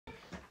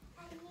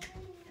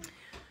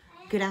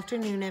Good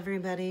afternoon,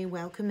 everybody.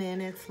 Welcome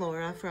in. It's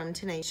Laura from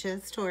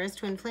Tenacious Taurus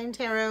Twin Flame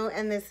Tarot,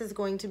 and this is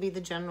going to be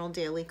the general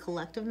daily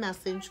collective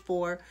message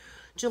for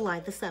July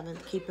the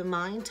 7th. Keep in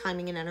mind,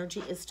 timing and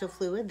energy is still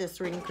fluid.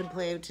 This reading could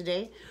play out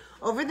today.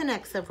 Over the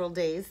next several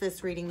days,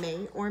 this reading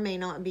may or may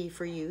not be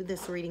for you.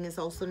 This reading is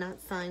also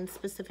not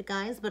sign-specific,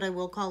 guys, but I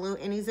will call out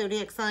any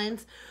zodiac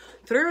signs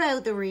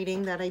throughout the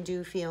reading that I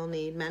do feel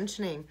need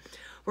mentioning.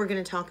 We're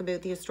going to talk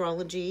about the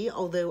astrology,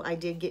 although I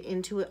did get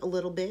into it a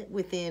little bit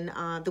within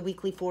the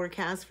weekly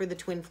forecast for the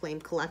Twin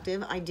Flame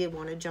Collective. I did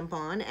want to jump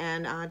on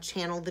and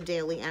channel the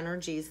daily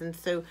energies. And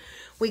so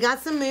we got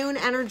some moon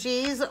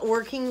energies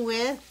working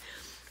with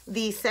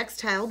the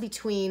sextile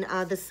between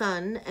the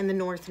sun and the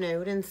north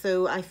node. And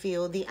so I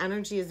feel the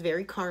energy is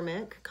very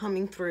karmic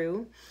coming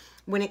through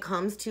when it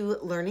comes to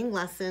learning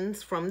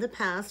lessons from the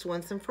past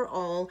once and for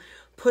all,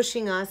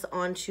 pushing us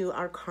onto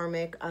our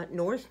karmic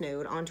north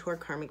node, onto our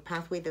karmic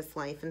pathway this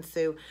life. And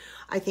so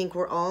I think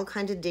we're all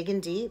kind of digging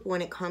deep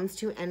when it comes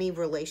to any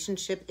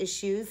relationship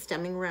issues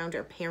stemming around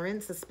our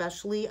parents,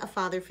 especially a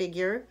father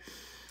figure,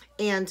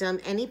 and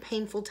any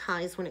painful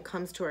ties when it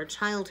comes to our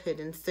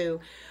childhood. And so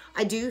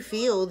I do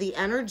feel the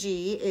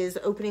energy is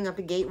opening up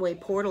a gateway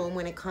portal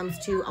when it comes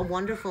to a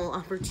wonderful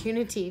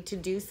opportunity to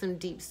do some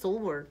deep soul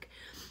work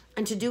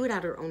and to do it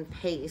at our own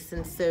pace.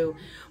 And so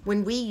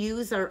when we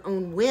use our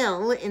own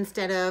will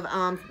instead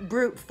of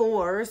brute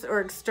force or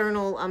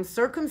external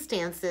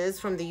circumstances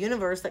from the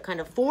universe that kind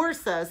of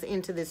force us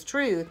into this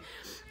truth,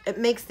 it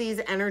makes these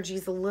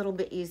energies a little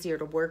bit easier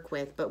to work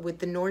with. But with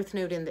the north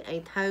node in the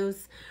 8th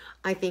house,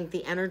 I think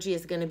the energy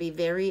is going to be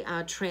very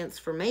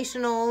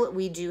transformational.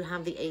 We do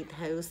have the 8th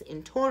house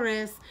in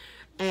Taurus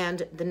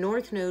and the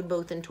north node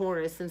both in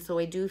Taurus. And so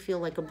I do feel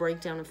like a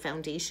breakdown of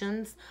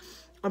foundations,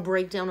 a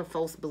breakdown of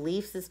false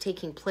beliefs is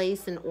taking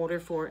place in order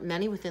for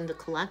many within the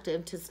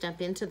collective to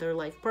step into their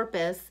life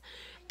purpose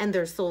and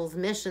their soul's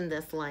mission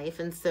this life.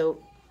 And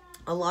so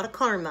a lot of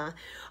karma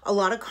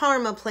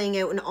playing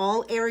out in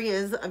all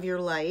areas of your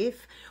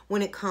life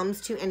when it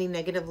comes to any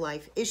negative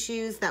life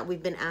issues that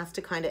we've been asked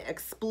to kind of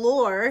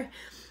explore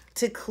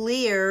to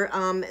clear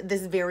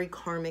this very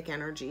karmic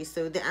energy.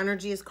 So the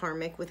energy is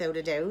karmic without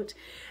a doubt.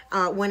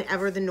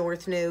 Whenever the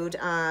north node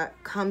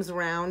comes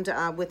around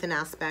with an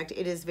aspect,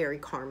 it is very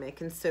karmic.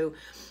 And so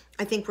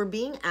I think we're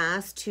being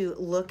asked to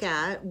look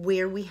at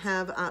where we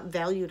have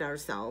valued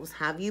ourselves.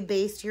 Have you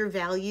based your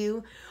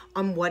value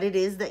on what it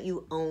is that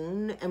you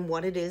own and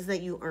what it is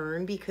that you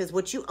earn? Because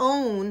what you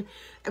own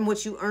and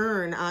what you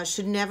earn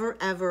should never,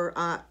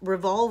 ever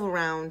revolve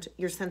around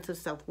your sense of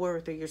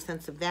self-worth or your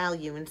sense of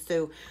value. And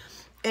so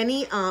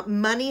any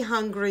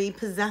money-hungry,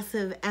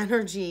 possessive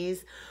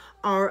energies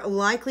are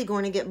likely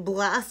going to get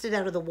blasted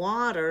out of the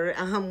water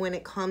when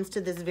it comes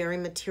to this very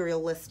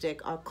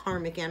materialistic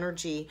karmic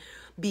energy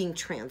being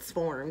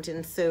transformed.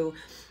 And so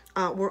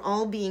we're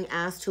all being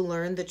asked to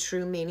learn the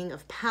true meaning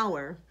of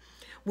power,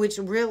 which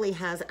really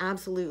has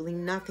absolutely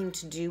nothing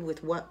to do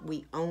with what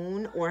we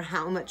own or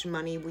how much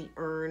money we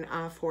earn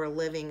for a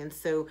living. And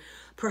so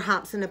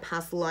perhaps in a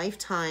past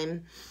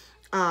lifetime,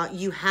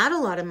 you had a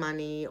lot of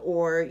money,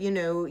 or, you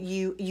know,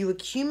 you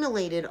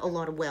accumulated a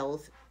lot of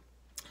wealth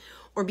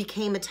or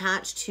became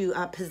attached to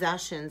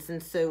possessions.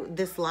 And so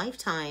this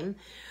lifetime,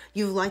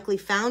 you've likely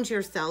found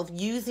yourself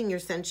using your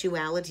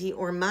sensuality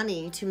or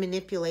money to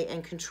manipulate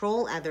and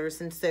control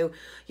others. And so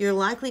you're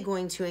likely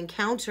going to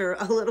encounter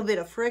a little bit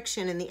of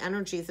friction in the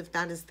energies if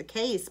that is the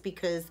case,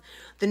 because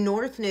the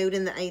north node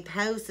in the 8th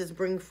house is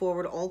bringing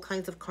forward all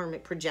kinds of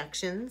karmic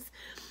projections.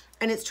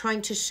 And it's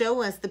trying to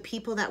show us the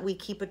people that we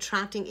keep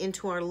attracting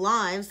into our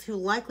lives who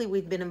likely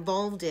we've been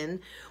involved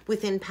in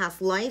within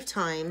past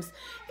lifetimes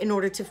in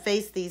order to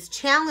face these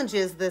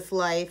challenges this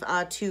life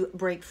to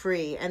break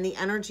free. And the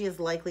energy is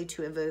likely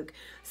to evoke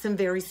some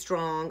very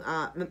strong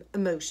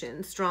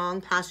emotions, strong,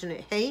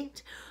 passionate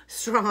hate,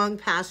 strong,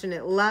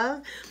 passionate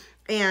love.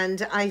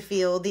 And I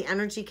feel the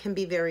energy can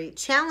be very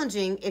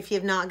challenging if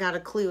you've not got a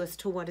clue as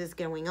to what is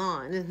going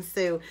on. And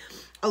so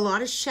a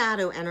lot of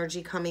shadow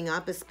energy coming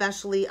up,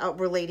 especially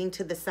relating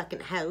to the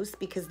 2nd house,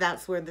 because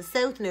that's where the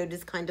south node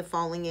is kind of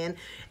falling in.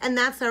 And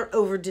that's our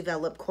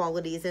overdeveloped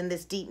qualities and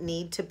this deep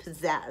need to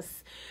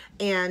possess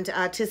and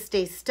to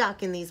stay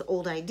stuck in these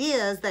old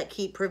ideas that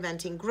keep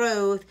preventing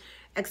growth,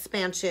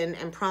 expansion,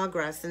 and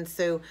progress. And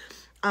so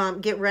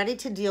get ready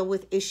to deal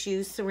with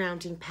issues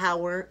surrounding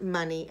power,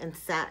 money, and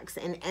sex,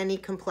 and any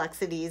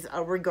complexities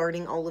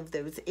regarding all of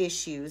those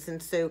issues.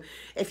 And so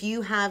if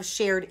you have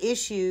shared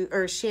issue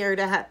or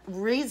shared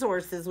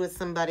resources with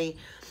somebody,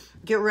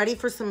 get ready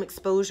for some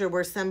exposure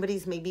where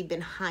somebody's maybe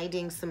been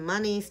hiding some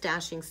money,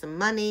 stashing some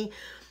money.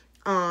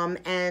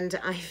 And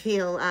I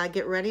feel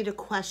get ready to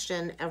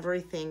question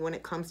everything when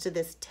it comes to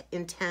this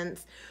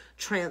intense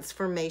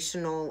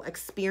transformational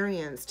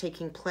experience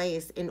taking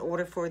place in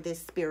order for this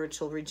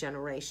spiritual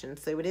regeneration.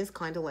 So it is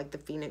kind of like the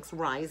phoenix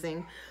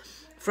rising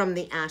from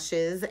the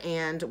ashes,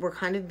 and we're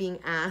kind of being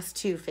asked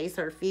to face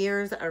our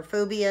fears, our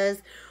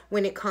phobias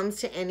when it comes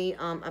to any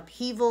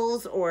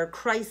upheavals or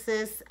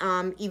crisis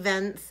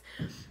events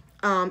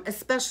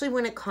especially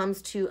when it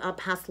comes to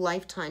past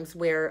lifetimes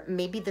where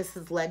maybe this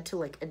has led to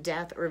like a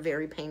death or a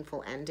very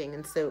painful ending.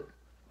 And so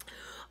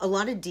a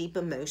lot of deep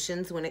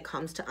emotions when it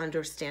comes to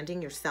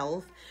understanding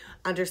yourself,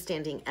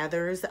 understanding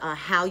others,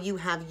 how you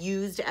have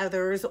used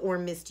others or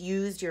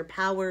misused your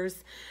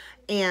powers.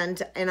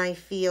 And I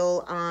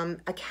feel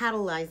a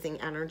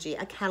catalyzing energy,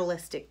 a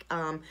catalytic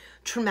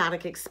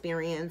traumatic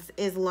experience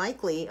is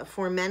likely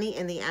for many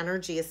in the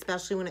energy,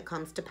 especially when it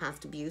comes to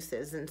past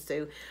abuses. And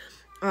so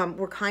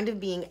we're kind of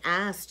being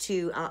asked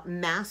to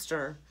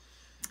master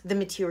the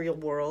material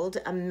world,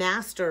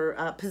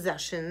 master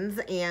possessions,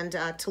 and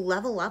to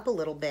level up a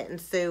little bit.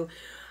 And so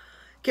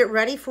get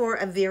ready for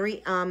a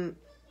very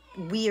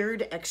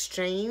weird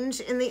exchange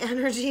in the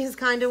energy is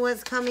kind of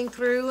what's coming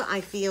through.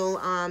 I feel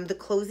the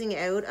closing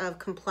out of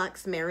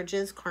complex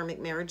marriages, karmic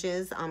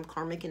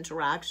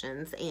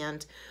interactions,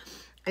 and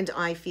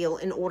I feel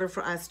in order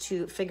for us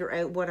to figure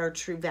out what our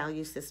true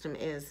value system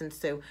is. And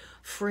so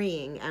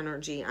freeing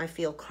energy, I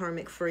feel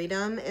karmic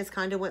freedom is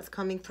kind of what's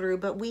coming through,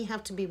 but we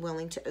have to be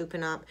willing to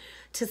open up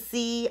to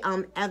see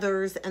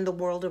others and the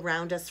world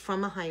around us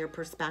from a higher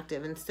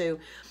perspective. And so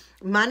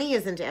money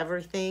isn't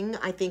everything.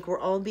 I think we're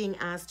all being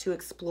asked to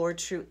explore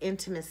true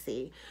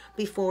intimacy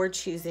before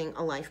choosing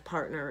a life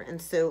partner.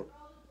 And so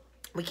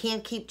we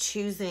can't keep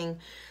choosing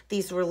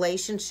these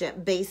relationships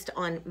based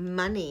on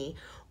money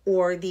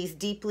or these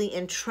deeply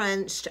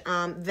entrenched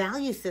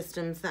value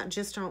systems that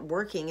just aren't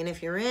working. And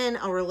if you're in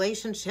a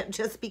relationship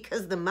just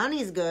because the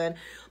money's good,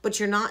 but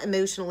you're not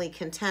emotionally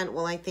content,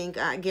 well, I think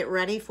get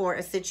ready for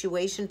a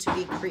situation to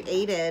be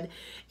created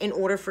in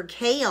order for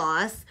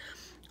chaos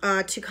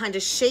to kind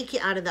of shake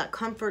you out of that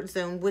comfort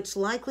zone, which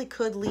likely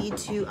could lead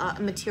to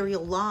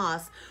material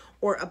loss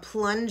or a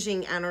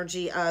plunging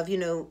energy of, you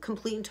know,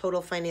 complete and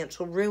total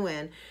financial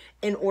ruin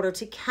in order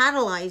to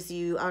catalyze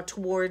you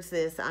towards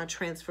this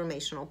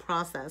transformational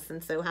process.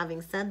 And so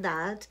having said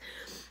that,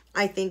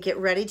 I think get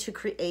ready to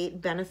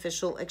create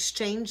beneficial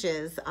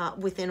exchanges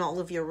within all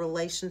of your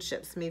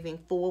relationships moving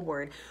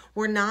forward.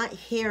 We're not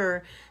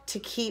here to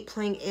keep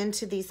playing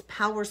into these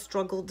power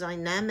struggle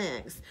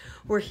dynamics.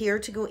 We're here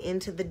to go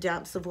into the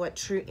depths of what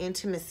true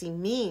intimacy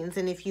means.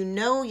 And if you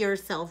know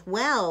yourself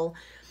well,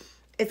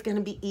 it's going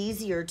to be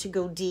easier to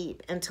go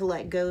deep and to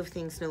let go of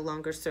things no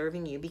longer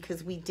serving you,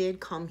 because we did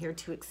come here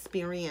to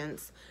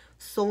experience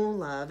soul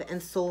love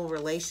and soul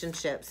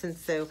relationships. And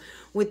so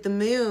with the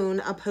moon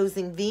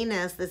opposing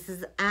Venus, this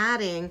is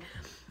adding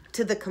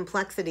to the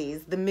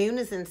complexities. The moon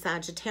is in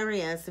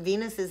Sagittarius,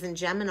 Venus is in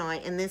Gemini,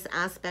 and this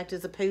aspect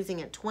is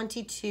opposing at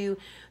 22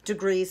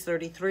 degrees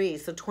 33.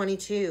 So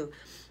 22,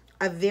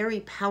 a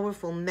very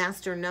powerful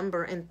master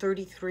number, and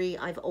 33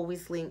 I've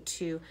always linked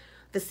to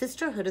the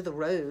sisterhood of the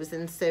rose.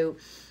 And so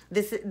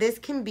this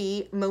can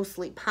be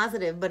mostly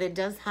positive, but it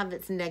does have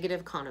its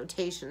negative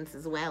connotations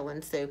as well.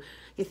 And so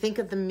you think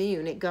of the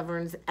moon, it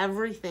governs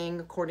everything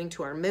according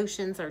to our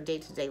emotions, our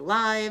day-to-day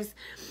lives,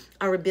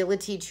 our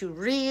ability to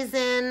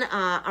reason,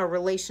 our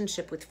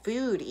relationship with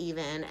food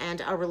even,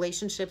 and our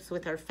relationships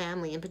with our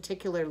family, and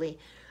particularly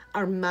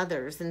our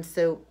mothers. And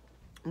so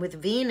with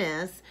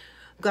Venus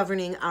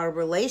governing our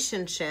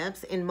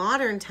relationships in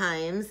modern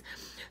times,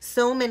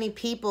 so many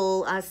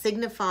people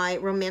signify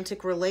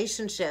romantic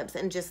relationships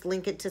and just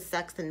link it to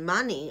sex and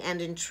money. And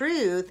in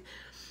truth,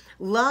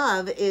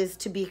 love is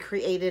to be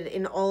created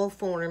in all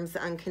forms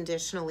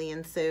unconditionally.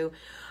 And so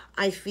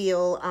I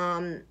feel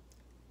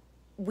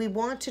we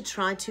want to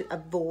try to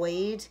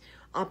avoid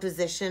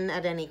opposition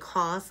at any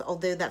cost,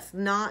 although that's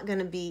not going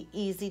to be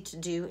easy to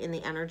do in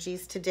the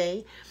energies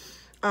today.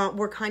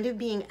 We're kind of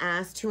being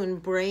asked to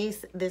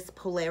embrace this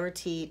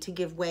polarity, to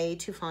give way,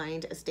 to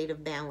find a state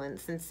of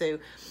balance. And so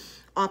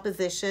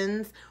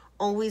oppositions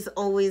always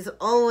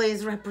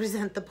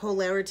represent the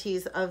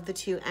polarities of the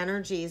two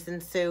energies.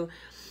 And so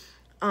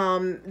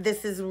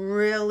this is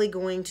really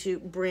going to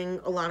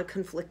bring a lot of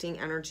conflicting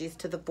energies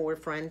to the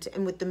forefront.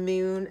 And with the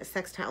moon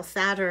sextile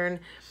Saturn,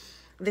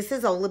 this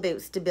is all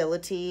about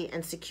stability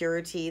and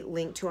security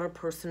linked to our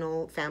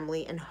personal,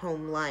 family, and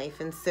home life.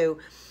 And so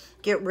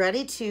get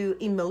ready to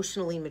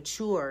emotionally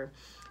mature,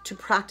 to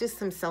practice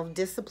some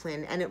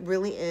self-discipline, and it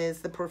really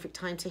is the perfect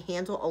time to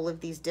handle all of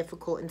these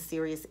difficult and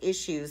serious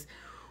issues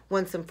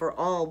once and for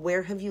all.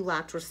 Where have you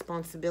lacked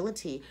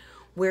responsibility?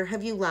 Where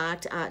have you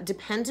lacked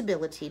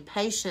dependability,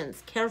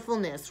 patience,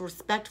 carefulness,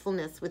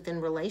 respectfulness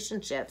within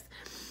relationships?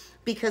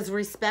 Because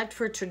respect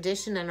for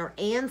tradition and our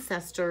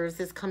ancestors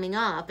is coming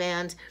up,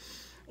 and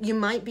you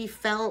might be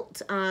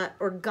felt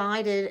or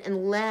guided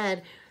and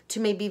led to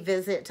maybe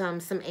visit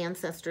some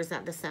ancestors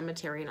at the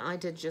cemetery. And I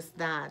did just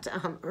that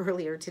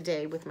earlier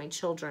today with my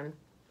children.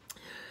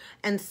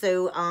 And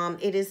so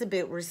it is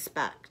about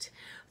respect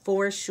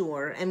for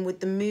sure. And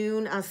with the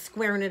moon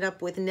squaring it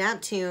up with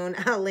Neptune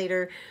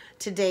later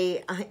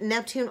today,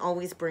 Neptune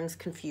always brings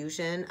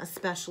confusion,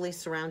 especially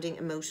surrounding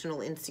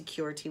emotional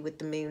insecurity with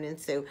the moon. And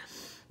so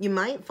you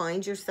might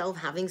find yourself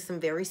having some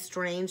very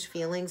strange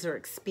feelings or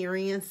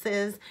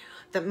experiences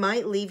that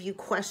might leave you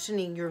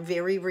questioning your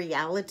very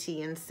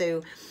reality. And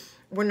so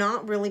we're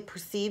not really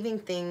perceiving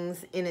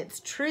things in its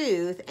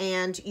truth,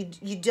 and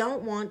you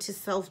don't want to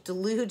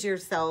self-delude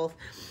yourself,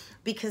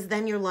 because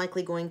then you're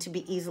likely going to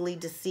be easily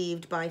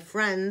deceived by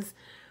friends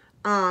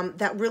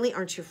that really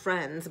aren't your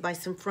friends, by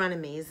some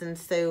frenemies. And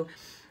so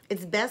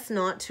it's best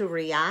not to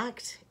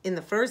react in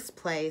the first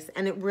place,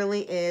 and it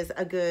really is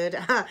a good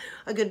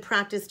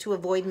practice to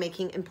avoid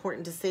making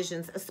important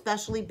decisions,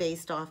 especially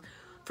based off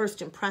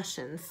first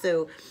impressions.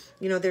 So,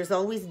 you know, there's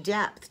always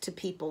depth to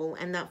people,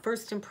 and that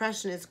first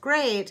impression is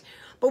great,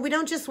 but we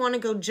don't just want to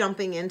go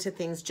jumping into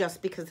things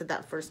just because of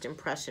that first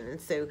impression. And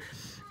so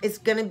it's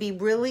going to be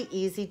really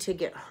easy to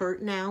get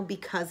hurt now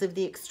because of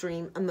the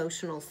extreme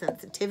emotional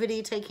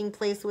sensitivity taking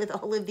place with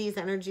all of these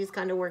energies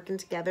kind of working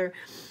together,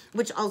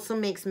 which also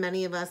makes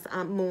many of us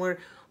more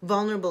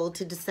vulnerable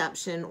to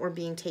deception or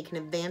being taken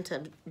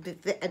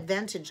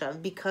advantage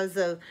of because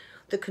of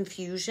the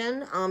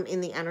confusion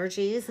in the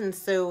energies. And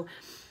so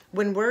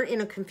when we're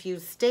in a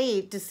confused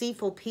state,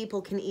 deceitful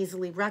people can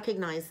easily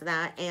recognize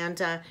that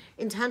and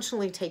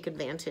intentionally take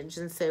advantage.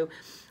 And so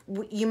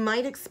you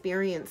might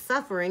experience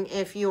suffering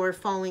if you're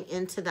falling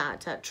into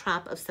that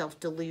trap of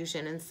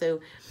self-delusion. And so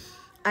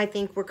I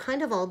think we're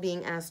kind of all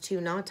being asked to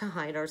not to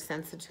hide our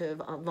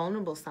sensitive,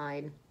 vulnerable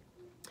side.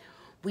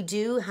 We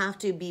do have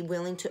to be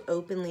willing to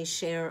openly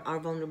share our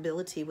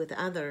vulnerability with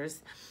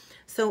others.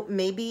 So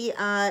maybe,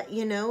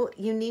 you know,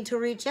 you need to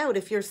reach out.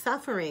 If you're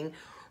suffering,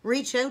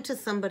 reach out to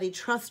somebody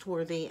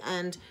trustworthy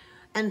and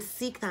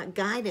seek that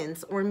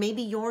guidance. Or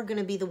maybe you're going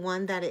to be the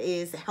one that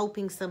is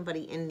helping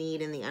somebody in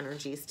need in the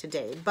energies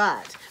today.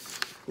 But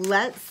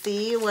let's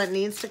see what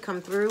needs to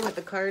come through with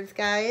the cards,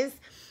 guys.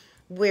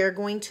 We're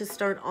going to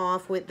start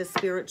off with the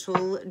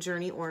Spiritual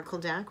Journey Oracle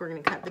deck. We're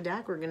going to cut the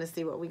deck. We're going to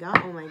see what we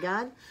got. Oh my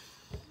God.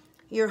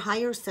 Your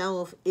higher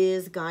self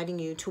is guiding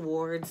you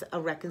towards a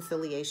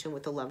reconciliation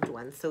with a loved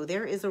one. So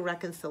there is a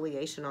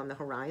reconciliation on the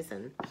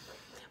horizon.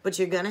 But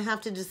you're going to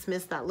have to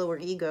dismiss that lower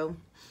ego.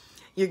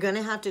 You're going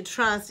to have to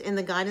trust in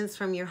the guidance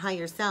from your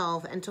higher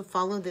self and to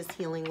follow this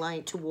healing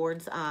light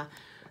towards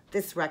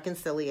this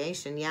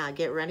reconciliation. Yeah,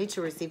 get ready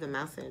to receive a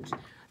message.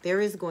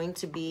 There is going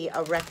to be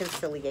a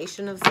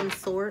reconciliation of some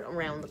sort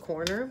around the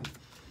corner.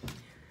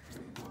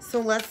 So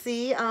let's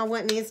see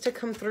what needs to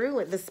come through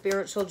with the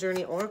Spiritual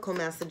Journey Oracle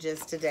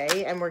messages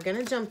today. And we're going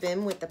to jump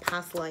in with the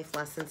Past Life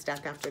Lessons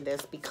deck after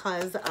this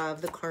because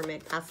of the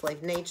karmic past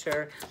life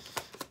nature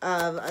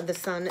of the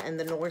Sun and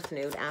the North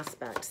Node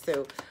aspect.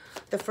 So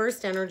the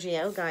first energy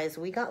out, guys,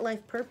 we got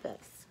life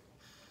purpose.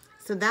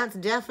 So that's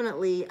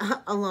definitely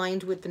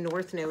aligned with the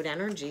North Node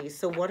energy.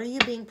 So what are you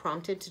being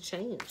prompted to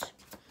change?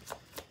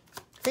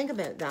 Think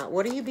about that.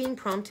 What are you being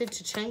prompted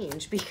to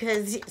change?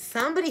 Because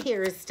somebody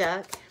here is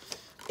stuck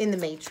in the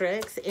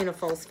matrix, in a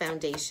false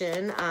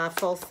foundation, a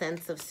false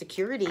sense of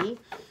security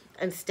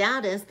and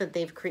status that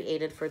they've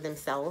created for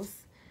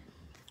themselves,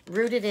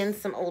 rooted in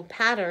some old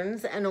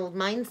patterns and old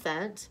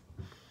mindset.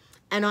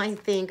 And I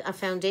think a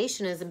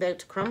foundation is about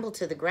to crumble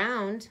to the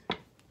ground,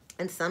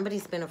 and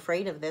somebody's been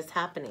afraid of this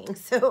happening.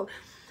 So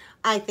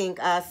I think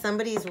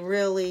somebody's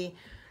really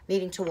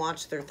needing to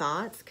watch their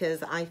thoughts,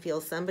 because I feel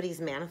somebody's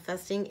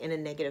manifesting in a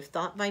negative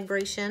thought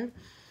vibration.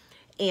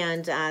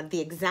 And the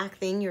exact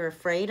thing you're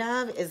afraid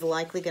of is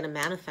likely going to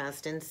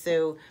manifest. And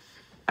so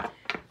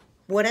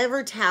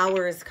whatever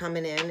tower is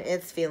coming in,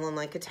 it's feeling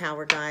like a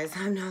tower, guys.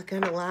 I'm not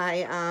going to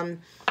lie.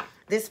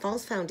 This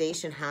false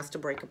foundation has to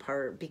break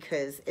apart,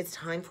 because it's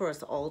time for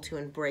us all to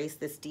embrace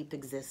this deep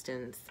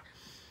existence.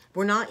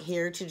 We're not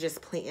here to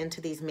just play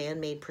into these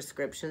man-made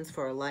prescriptions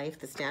for our life,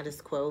 the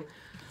status quo.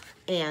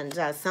 And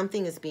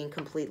something is being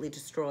completely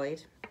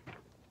destroyed.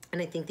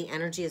 And I think the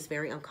energy is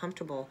very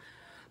uncomfortable.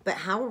 But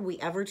how are we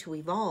ever to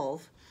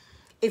evolve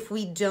if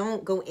we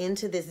don't go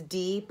into this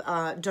deep,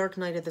 dark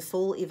night of the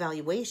soul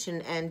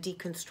evaluation and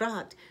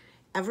deconstruct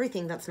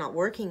everything that's not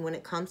working when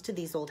it comes to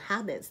these old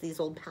habits, these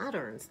old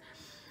patterns?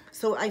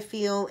 So I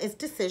feel it's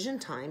decision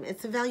time.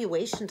 It's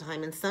evaluation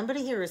time. And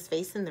somebody here is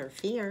facing their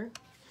fear,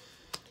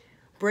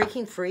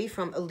 breaking free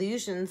from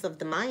illusions of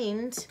the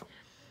mind,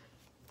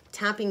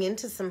 tapping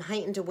into some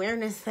heightened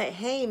awareness that,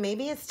 hey,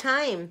 maybe it's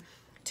time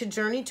to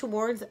journey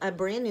towards a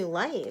brand new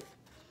life,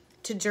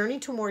 to journey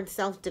towards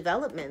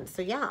self-development.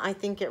 So yeah, I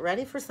think get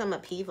ready for some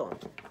upheaval.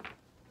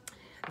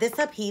 This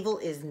upheaval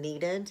is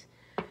needed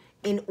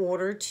in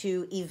order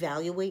to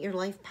evaluate your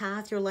life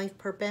path, your life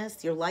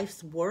purpose, your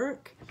life's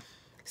work.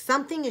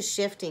 Something is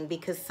shifting,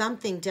 because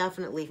something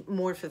definitely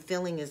more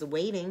fulfilling is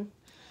waiting.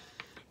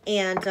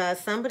 And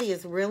somebody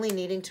is really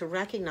needing to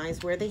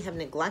recognize where they have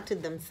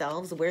neglected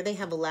themselves, where they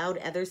have allowed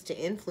others to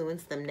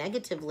influence them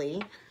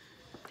negatively,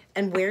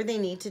 and where they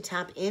need to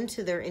tap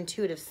into their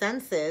intuitive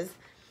senses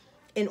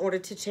in order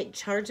to take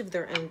charge of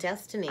their own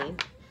destiny.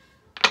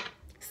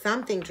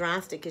 Something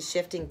drastic is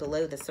shifting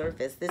below the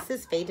surface. This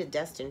is fated,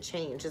 destined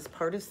change as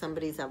part of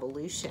somebody's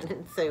evolution.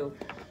 And so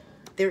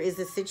there is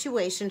a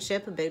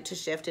situationship about to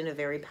shift in a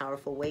very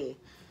powerful way.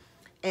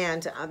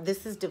 And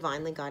this is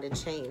divinely guided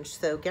change.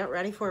 So get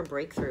ready for a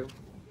breakthrough.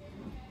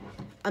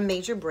 A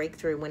major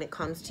breakthrough when it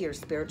comes to your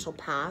spiritual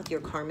path,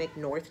 your karmic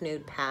North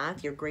Node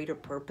path, your greater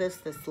purpose,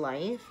 this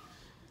life.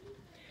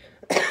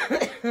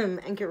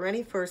 and get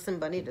ready for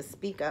somebody to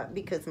speak up,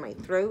 because my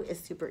throat is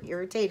super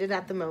irritated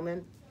at the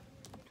moment.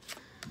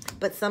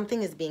 But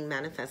something is being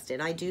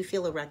manifested. I do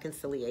feel a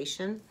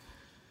reconciliation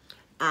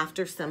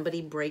after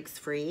somebody breaks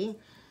free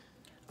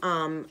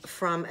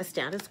from a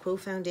status quo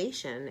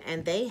foundation.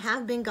 And they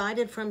have been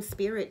guided from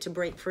spirit to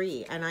break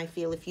free. And I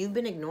feel if you've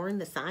been ignoring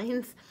the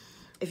signs,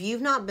 if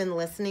you've not been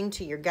listening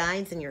to your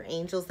guides and your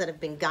angels that have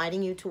been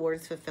guiding you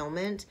towards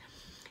fulfillment,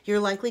 you're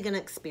likely going to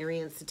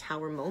experience a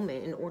tower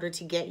moment in order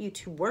to get you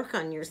to work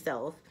on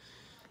yourself,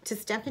 to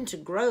step into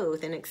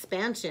growth and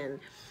expansion.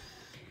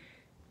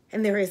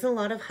 And there is a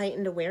lot of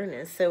heightened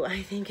awareness. So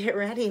I think get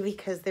ready,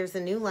 because there's a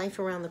new life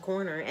around the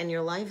corner, and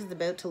your life is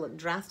about to look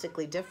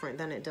drastically different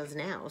than it does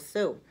now.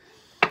 So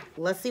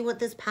let's see what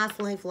this past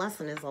life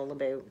lesson is all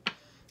about.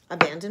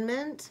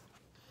 Abandonment,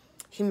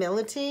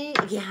 humility.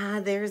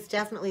 Yeah, there's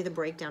definitely the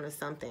breakdown of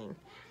something.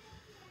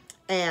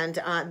 And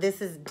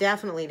this is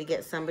definitely to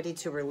get somebody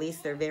to release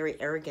their very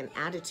arrogant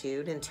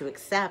attitude and to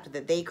accept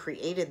that they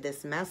created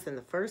this mess in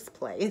the first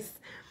place.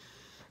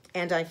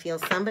 And I feel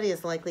somebody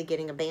is likely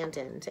getting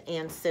abandoned.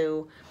 And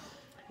so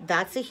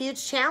that's a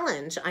huge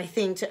challenge, I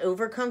think, to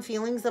overcome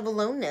feelings of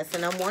aloneness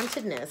and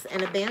unwantedness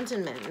and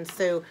abandonment. And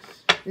so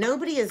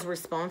nobody is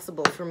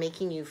responsible for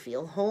making you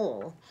feel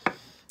whole.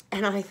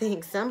 And I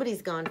think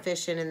somebody's gone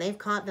fishing and they've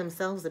caught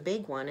themselves a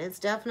big one. It's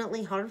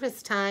definitely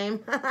harvest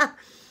time.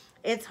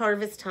 It's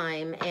harvest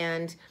time.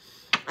 And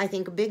I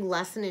think a big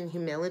lesson in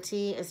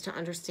humility is to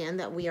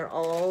understand that we are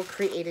all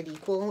created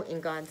equal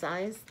in God's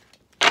eyes.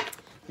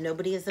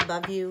 Nobody is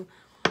above you.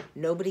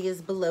 Nobody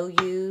is below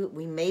you.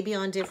 We may be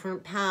on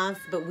different paths,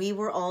 but we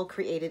were all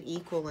created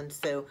equal. And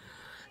so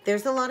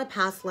there's a lot of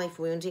past life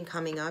wounding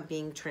coming up,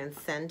 being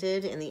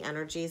transcended in the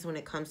energies when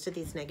it comes to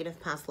these negative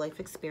past life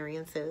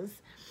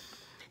experiences.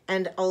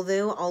 And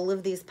although all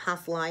of these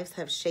past lives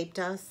have shaped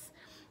us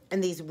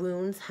and these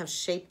wounds have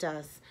shaped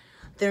us,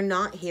 they're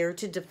not here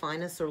to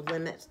define us or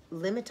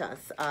limit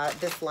us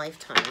this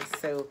lifetime.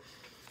 So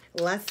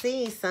let's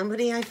see.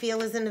 Somebody I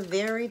feel is in a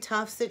very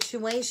tough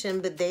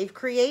situation, but they've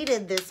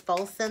created this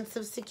false sense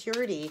of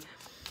security,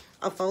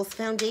 a false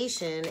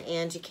foundation,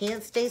 and you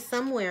can't stay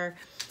somewhere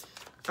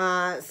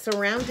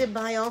surrounded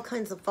by all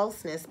kinds of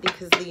falseness,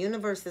 because the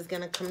universe is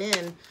going to come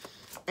in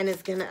and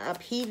it's going to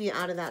upheave you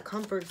out of that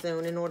comfort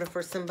zone in order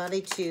for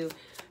somebody to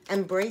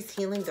embrace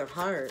healing their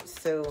heart.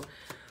 So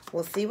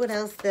we'll see what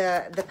else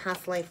the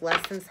past life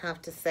lessons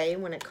have to say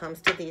when it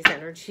comes to these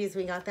energies.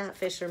 We got that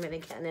fisherman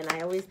again, and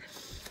I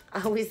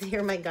always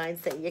hear my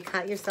guides say, you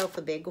caught yourself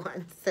a big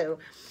one. So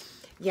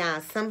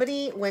yeah,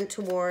 somebody went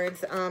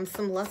towards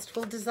some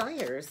lustful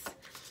desires,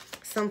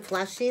 some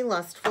fleshy,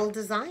 lustful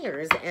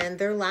desires, and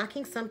they're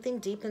lacking something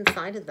deep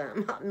inside of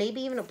them. Maybe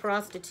even a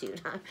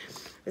prostitute.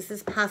 This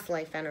is past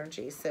life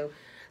energy. So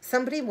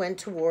somebody went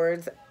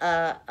towards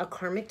a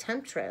karmic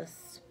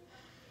temptress.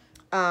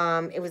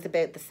 It was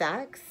about the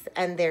sex,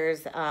 and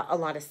there's a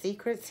lot of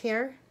secrets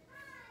here.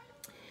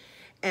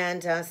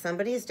 And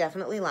somebody is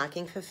definitely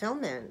lacking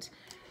fulfillment.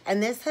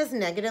 And this has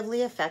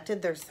negatively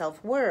affected their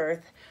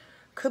self-worth.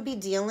 Could be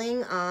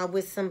dealing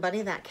with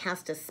somebody that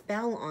cast a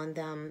spell on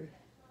them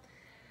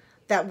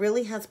that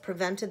really has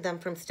prevented them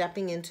from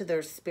stepping into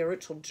their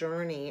spiritual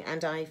journey.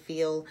 And I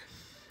feel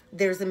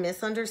there's a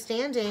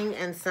misunderstanding,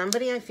 and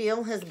somebody I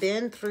feel has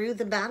been through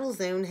the battle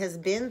zone, has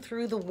been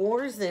through the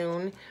war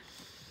zone,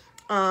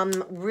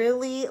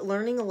 really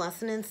learning a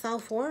lesson in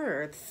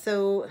self-worth.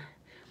 So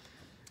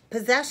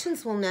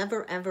possessions will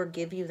never, ever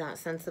give you that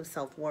sense of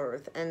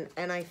self-worth. And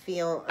I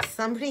feel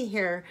somebody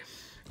here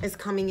is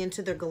coming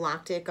into their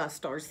galactic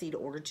starseed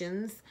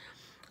origins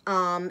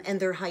and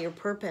their higher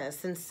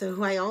purpose. And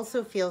so I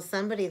also feel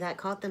somebody that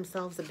caught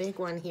themselves a big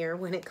one here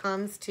when it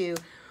comes to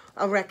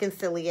a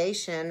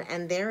reconciliation.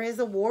 And there is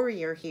a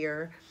warrior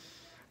here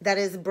that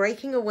is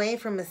breaking away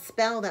from a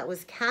spell that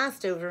was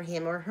cast over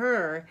him or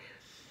her.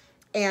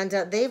 And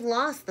they've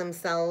lost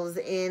themselves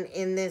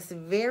in this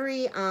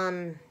very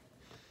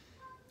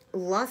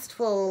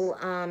lustful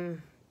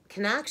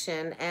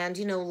connection. And,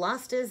 you know,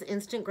 lust is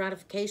instant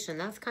gratification.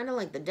 That's kind of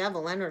like the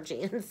devil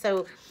energy. And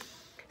so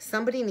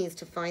somebody needs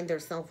to find their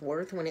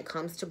self-worth when it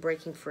comes to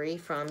breaking free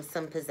from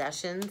some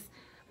possessions.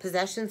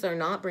 Possessions are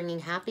not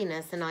bringing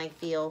happiness. And I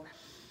feel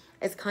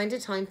it's kind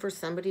of time for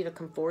somebody to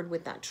come forward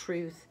with that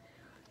truth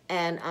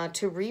and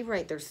to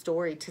rewrite their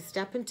story, to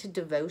step into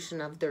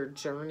devotion of their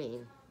journey.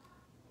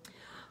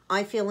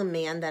 I feel a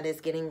man that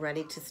is getting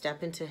ready to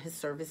step into his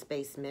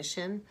service-based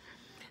mission.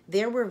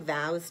 There were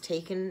vows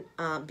taken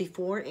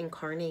before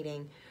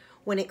incarnating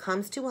when it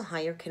comes to a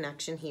higher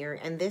connection here.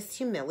 And this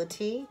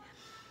humility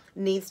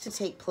needs to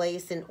take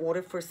place in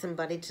order for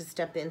somebody to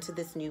step into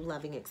this new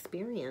loving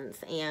experience.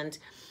 And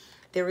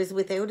there is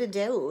without a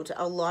doubt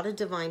a lot of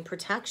divine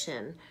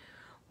protection.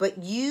 But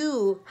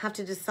you have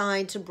to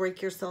decide to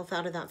break yourself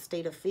out of that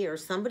state of fear.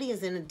 Somebody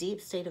is in a deep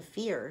state of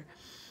fear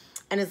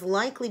and has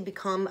likely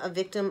become a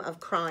victim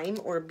of crime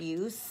or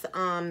abuse,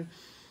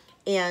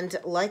 and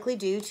likely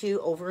due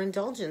to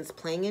overindulgence,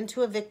 playing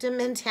into a victim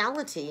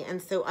mentality.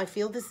 And so I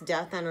feel this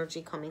death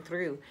energy coming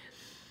through.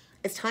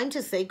 It's time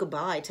to say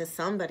goodbye to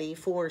somebody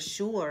for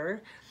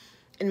sure.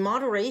 And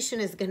moderation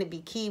is going to be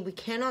key. We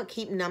cannot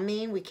keep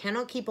numbing. We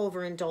cannot keep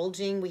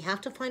overindulging. We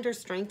have to find our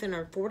strength and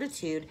our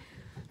fortitude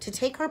to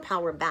take our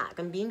power back.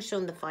 I'm being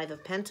shown the Five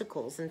of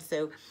Pentacles. And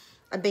so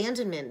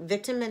abandonment,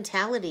 victim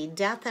mentality,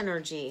 death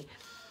energy,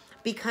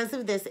 because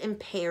of this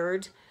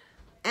impaired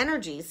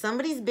energy.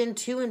 Somebody's been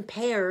too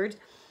impaired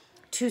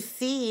to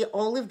see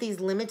all of these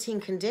limiting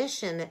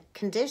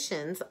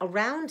conditions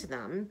around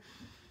them.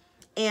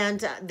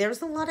 And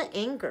there's a lot of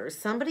anger.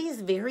 Somebody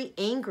is very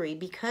angry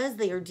because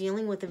they are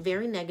dealing with a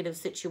very negative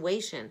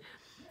situation.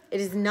 It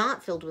is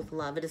not filled with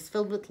love. It is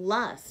filled with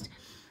lust.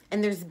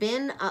 And there's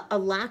been a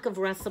lack of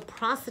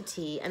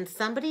reciprocity. And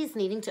somebody's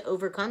needing to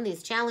overcome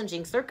these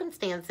challenging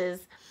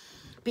circumstances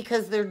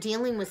because they're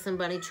dealing with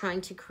somebody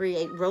trying to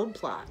create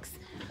roadblocks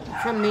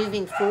from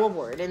moving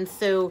forward. And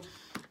so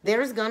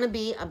there's going to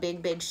be a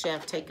big, big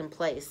shift taking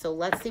place. So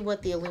let's see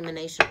what the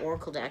Illumination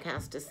Oracle deck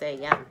has to say.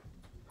 Yeah.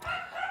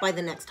 By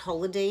the next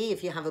holiday,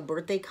 if you have a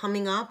birthday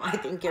coming up, I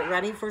think get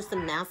ready for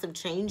some massive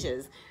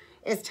changes.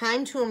 It's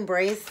time to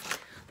embrace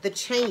the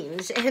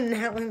change. And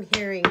now I'm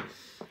hearing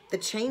the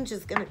change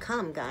is going to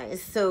come,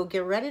 guys. So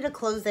get ready to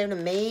close out a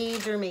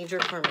major, major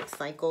karmic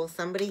cycle.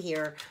 Somebody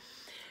here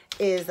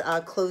is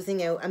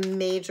closing out a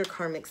major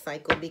karmic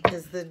cycle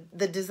because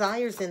the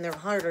desires in their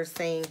heart are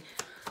saying,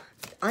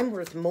 I'm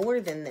worth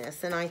more than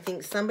this. And I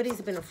think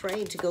somebody's been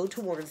afraid to go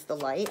towards the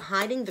light,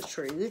 hiding the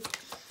truth,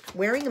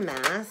 wearing a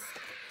mask,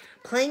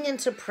 playing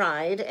into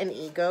pride and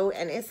ego,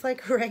 and it's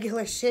like a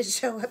regular shit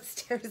show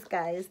upstairs,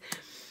 guys.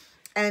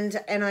 And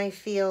I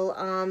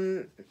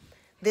feel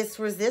this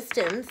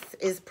resistance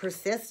is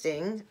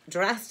persisting,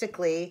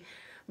 drastically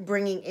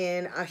bringing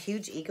in a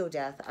huge ego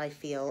death, I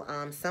feel.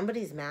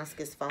 Somebody's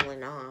mask is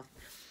falling off.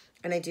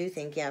 And I do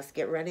think, yes,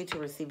 get ready to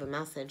receive a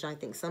message. I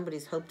think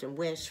somebody's hoped and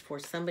wished for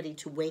somebody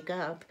to wake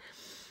up.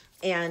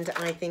 And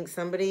I think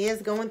somebody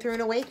is going through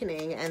an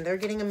awakening, and they're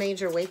getting a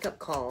major wake-up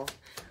call.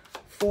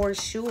 For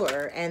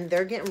sure, and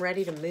they're getting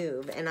ready to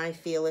move. And I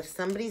feel if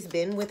somebody's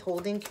been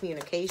withholding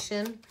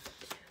communication,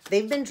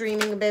 they've been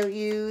dreaming about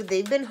you,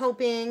 they've been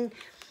hoping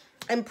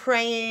and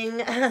praying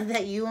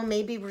that you will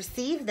maybe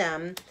receive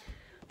them,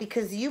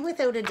 because you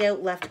without a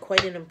doubt left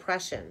quite an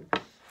impression.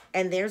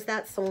 And there's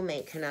that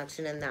soulmate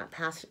connection and that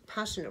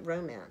passionate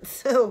romance.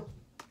 So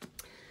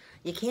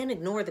you can't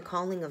ignore the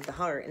calling of the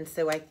heart. And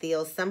so I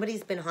feel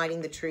somebody's been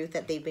hiding the truth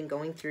that they've been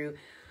going through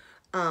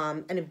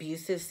an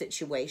abusive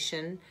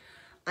situation.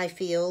 I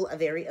feel a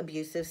very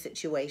abusive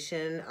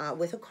situation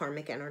with a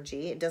karmic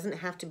energy. It doesn't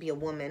have to be a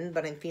woman,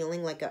 but I'm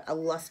feeling like a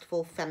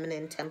lustful,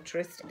 feminine,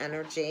 temptress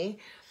energy.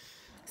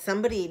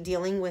 Somebody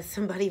dealing with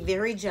somebody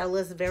very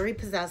jealous, very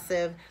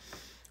possessive.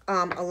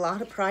 A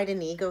lot of pride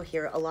and ego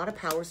here, a lot of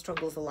power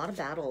struggles, a lot of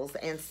battles,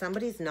 and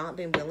somebody's not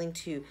been willing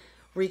to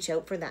reach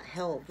out for that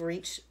help,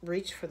 reach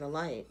for the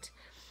light.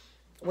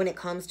 When it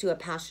comes to a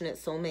passionate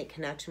soulmate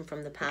connection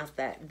from the past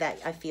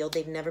that I feel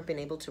they've never been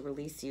able to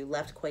release you,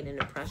 left quite an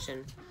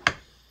impression.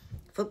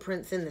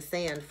 Footprints in the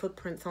sand,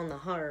 footprints on the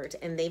heart,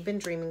 and they've been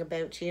dreaming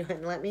about you.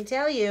 And let me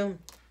tell you,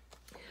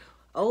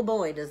 oh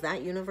boy, does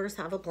that universe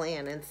have a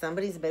plan. And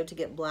somebody's about to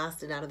get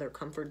blasted out of their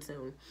comfort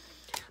zone.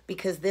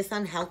 Because this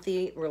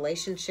unhealthy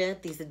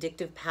relationship, these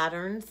addictive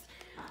patterns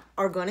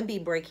are going to be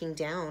breaking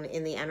down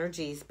in the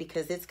energies,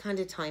 because it's kind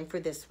of time for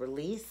this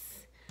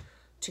release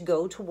to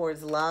go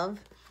towards love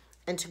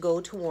and to go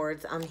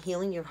towards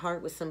healing your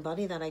heart with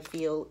somebody that I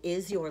feel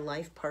is your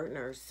life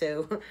partner.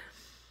 So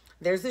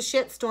there's a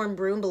shitstorm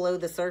brewing below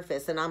the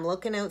surface, and I'm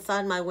looking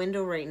outside my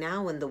window right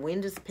now, and the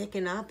wind is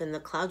picking up, and the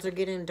clouds are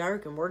getting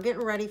dark, and we're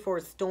getting ready for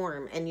a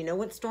storm. And you know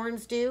what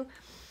storms do?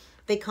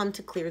 They come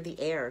to clear the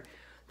air.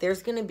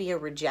 There's going to be a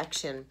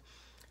rejection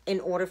in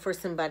order for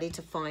somebody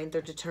to find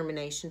their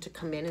determination to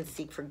come in and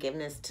seek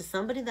forgiveness to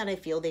somebody that I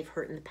feel they've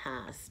hurt in the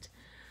past.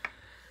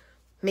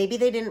 Maybe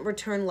they didn't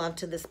return love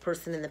to this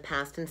person in the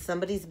past, and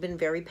somebody's been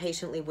very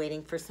patiently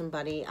waiting for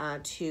somebody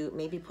to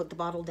maybe put the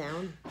bottle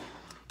down,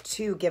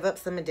 to give up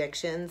some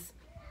addictions,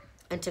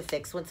 and to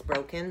fix what's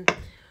broken.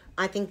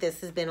 I think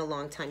this has been a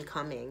long time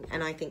coming,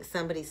 and I think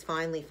somebody's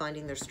finally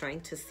finding their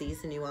strength to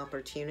seize a new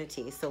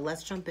opportunity. So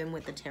let's jump in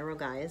with the tarot,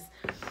 guys,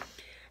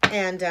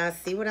 and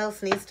see what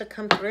else needs to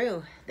come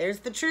through. There's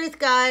the truth,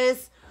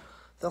 guys.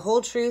 The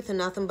whole truth and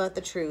nothing but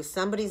the truth.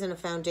 Somebody's in a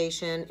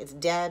foundation. It's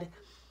dead.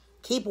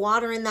 Keep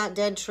watering that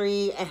dead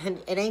tree,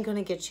 and it ain't going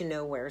to get you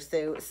nowhere.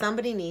 So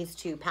somebody needs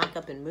to pack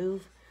up and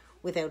move.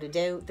 Without a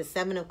doubt. The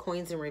Seven of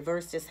Coins in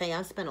reverse is, hey,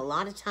 I've spent a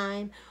lot of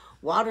time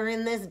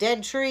watering this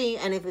dead tree,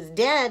 and if it's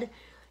dead,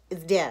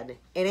 it's dead.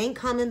 It ain't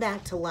coming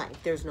back to life.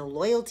 There's no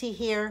loyalty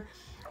here.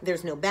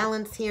 There's no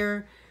balance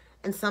here.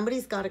 And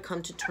somebody's got to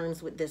come to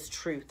terms with this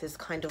truth is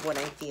kind of what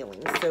I'm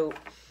feeling. So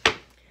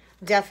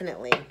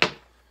definitely.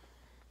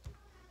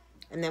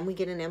 And then we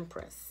get an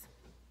Empress.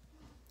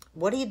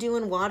 What are you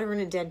doing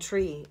watering a dead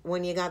tree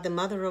when you got the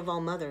mother of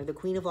all mother, the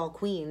queen of all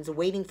queens,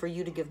 waiting for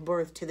you to give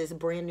birth to this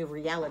brand new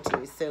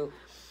reality? So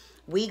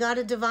we got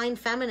a divine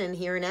feminine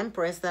here, an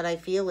Empress, that I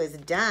feel is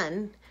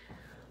done.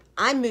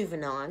 I'm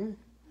moving on.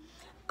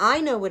 I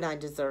know what I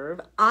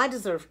deserve. I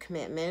deserve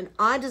commitment.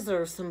 I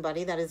deserve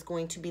somebody that is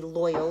going to be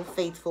loyal,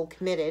 faithful,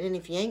 committed. And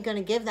if you ain't going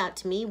to give that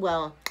to me,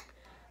 well,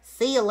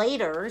 see you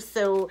later.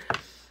 So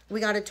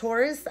we got a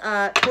Taurus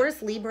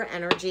Libra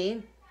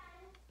energy.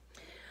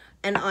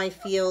 And I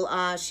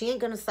feel she ain't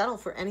going to settle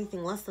for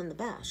anything less than the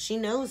best. She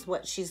knows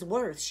what she's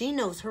worth. She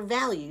knows her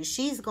value.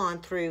 She's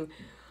gone through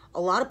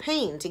a lot of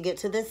pain to get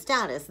to this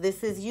status.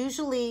 This is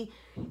usually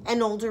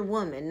an older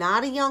woman,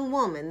 not a young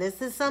woman.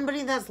 This is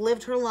somebody that's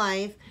lived her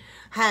life,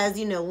 has,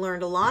 you know,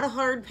 learned a lot of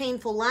hard,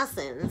 painful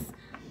lessons.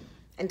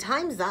 And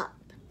time's up.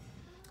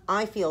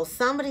 I feel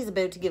somebody's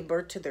about to give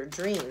birth to their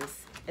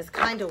dreams. Is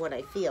kind of what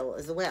I feel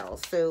as well.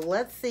 So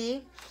let's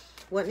see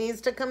what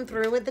needs to come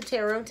through with the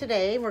tarot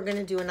today. We're going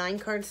to do a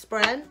 9-card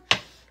spread.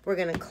 We're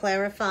going to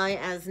clarify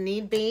as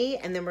need be.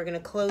 And then we're going to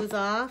close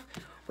off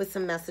with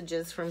some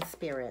messages from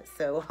Spirit.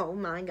 So, oh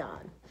my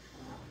God.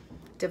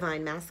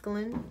 Divine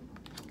Masculine,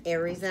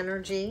 Aries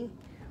energy,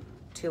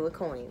 2 of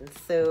Coins.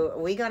 So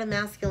we got a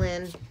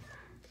masculine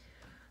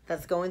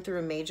that's going through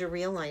a major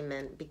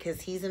realignment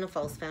because he's in a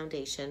false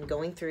foundation,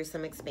 going through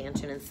some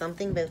expansion and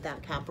something about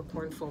that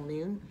Capricorn full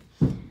moon.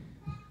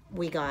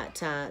 We got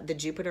the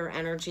Jupiter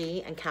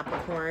energy and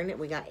Capricorn.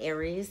 We got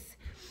Aries,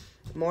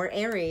 more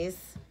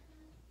Aries,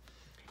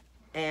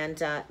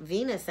 and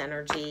Venus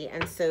energy.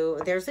 And so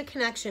there's a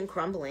connection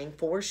crumbling,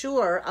 for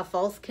sure, a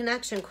false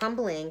connection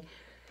crumbling.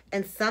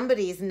 And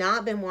somebody's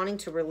not been wanting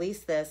to release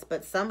this,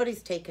 but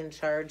somebody's taken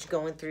charge,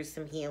 going through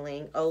some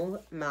healing. Oh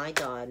my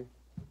God.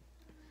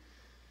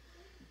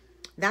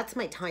 That's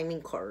my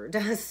timing card.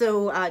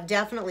 So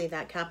definitely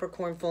that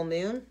Capricorn full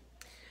moon.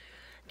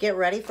 Get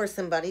ready for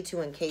somebody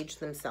to engage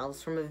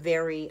themselves from a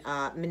very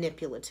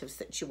manipulative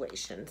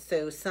situation.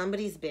 So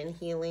somebody's been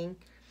healing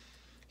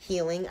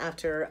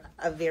after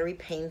a very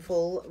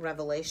painful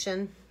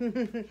revelation.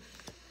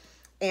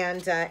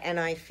 and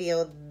I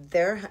feel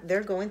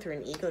they're going through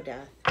an ego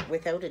death,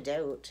 without a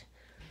doubt.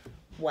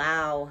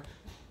 Wow.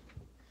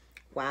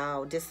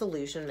 Wow,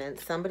 disillusionment.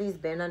 Somebody's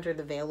been under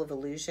the veil of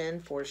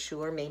illusion, for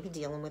sure. Maybe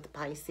dealing with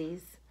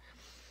Pisces.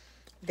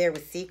 There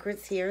was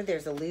secrets here.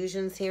 There's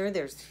illusions here.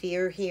 There's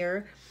fear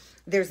here.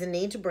 There's a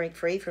need to break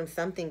free from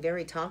something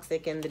very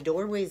toxic, and the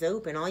doorway's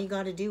open. All you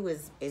got to do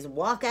is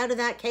walk out of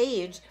that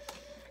cage.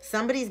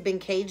 Somebody's been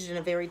caged in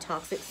a very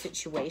toxic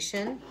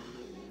situation.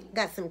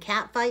 Got some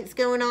cat fights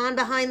going on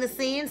behind the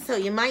scenes, so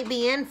you might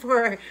be in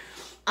for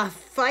a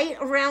fight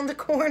around the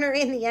corner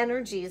in the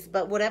energies.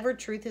 But whatever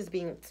truth is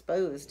being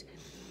exposed,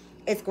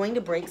 it's going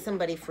to break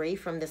somebody free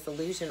from this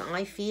illusion,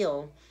 I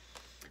feel,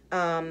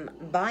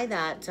 by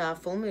that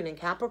full moon in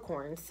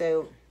Capricorn.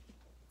 So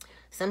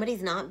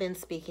somebody's not been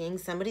speaking.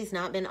 Somebody's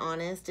not been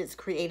honest. It's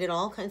created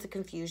all kinds of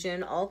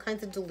confusion, all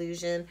kinds of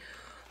delusion,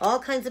 all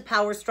kinds of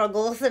power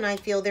struggles. And I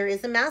feel there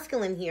is a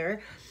masculine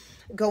here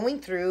going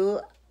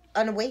through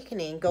an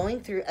awakening,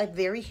 going through a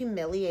very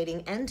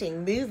humiliating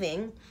ending,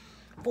 moving,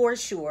 for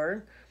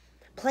sure,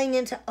 playing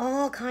into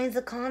all kinds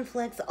of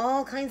conflicts,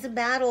 all kinds of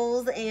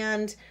battles,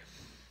 and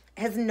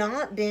has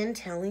not been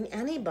telling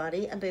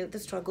anybody about the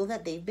struggle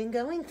that they've been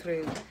going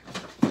through.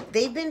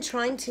 They've been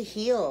trying to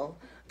heal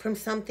from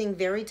something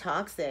very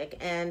toxic,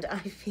 and I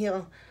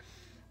feel,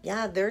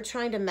 yeah, they're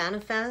trying to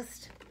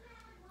manifest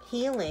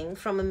healing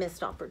from a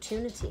missed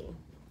opportunity.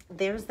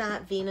 There's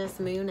that Venus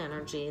moon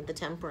energy, the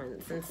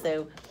Temperance. And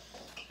so,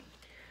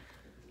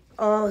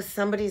 oh,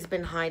 somebody's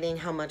been hiding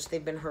how much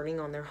they've been hurting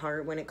on their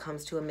heart when it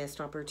comes to a missed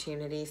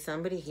opportunity.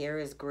 Somebody here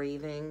is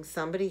grieving.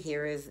 Somebody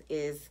here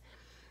is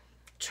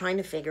trying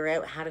to figure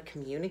out how to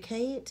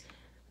communicate.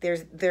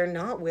 They're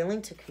not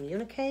willing to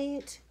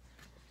communicate.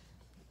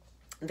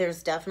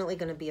 There's definitely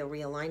going to be a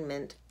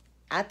realignment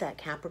at that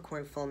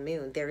Capricorn full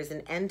moon. There is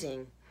an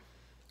ending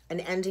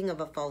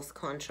of a false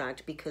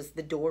contract, because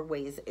the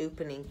doorway is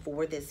opening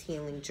for this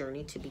healing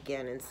journey to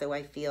begin. And so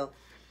I feel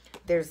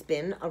there's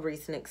been a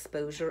recent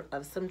exposure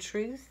of some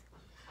truth,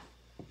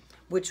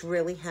 which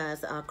really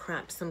has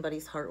cracked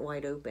somebody's heart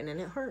wide open, and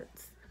it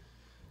hurts.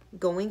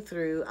 Going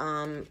through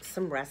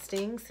some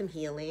resting, some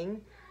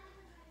healing,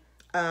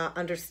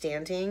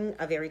 understanding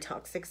a very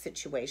toxic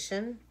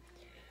situation.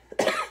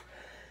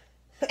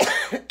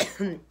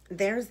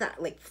 There's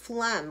that like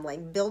phlegm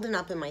like building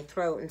up in my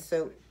throat, and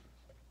so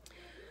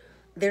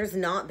there's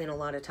not been a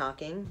lot of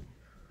talking.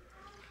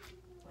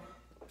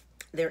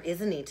 There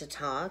is a need to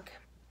talk.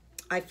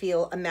 I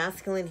feel a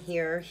masculine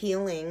here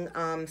healing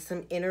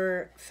some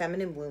inner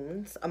feminine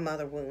wounds, a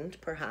mother wound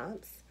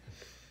perhaps.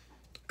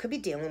 Could be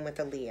dealing with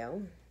a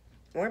Leo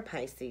or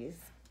Pisces,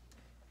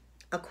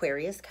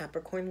 Aquarius,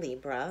 Capricorn,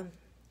 Libra,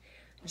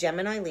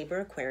 Gemini,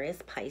 Libra, Aquarius,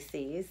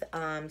 Pisces,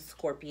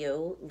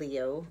 Scorpio,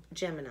 Leo,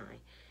 Gemini.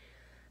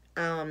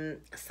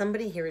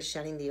 Somebody here is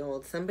shedding the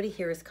old. Somebody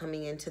here is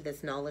coming into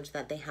this knowledge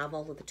that they have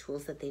all of the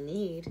tools that they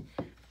need.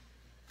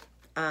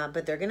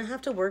 But they're going to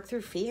have to work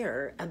through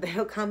fear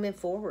about coming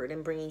forward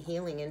and bringing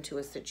healing into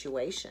a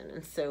situation.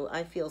 And so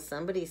I feel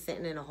somebody's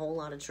sitting in a whole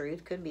lot of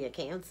truth. Could be a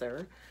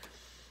Cancer.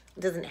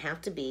 Doesn't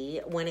have to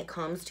be when it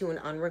comes to an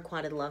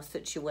unrequited love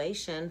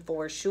situation,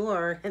 for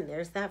sure. And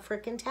there's that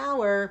freaking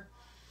Tower.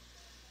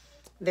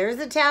 There's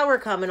a tower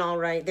coming, all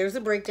right. There's a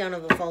breakdown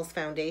of a false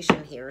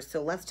foundation here.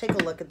 So let's take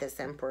a look at this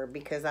Emperor,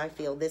 because I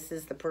feel this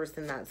is the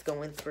person that's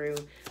going through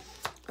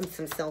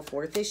some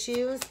self-worth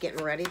issues,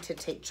 getting ready to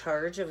take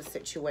charge of a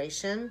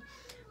situation,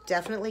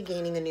 definitely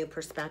gaining a new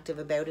perspective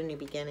about a new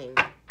beginning.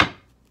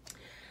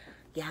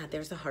 Yeah,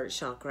 there's a heart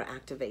chakra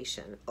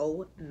activation.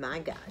 Oh my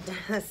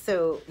God.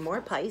 So more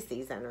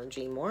Pisces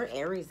energy, more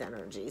Aries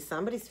energy.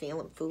 Somebody's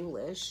feeling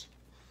foolish.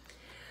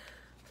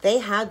 They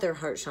had their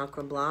heart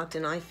chakra blocked,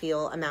 and I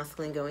feel a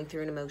masculine going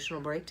through an emotional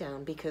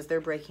breakdown because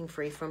they're breaking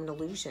free from an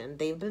illusion.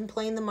 They've been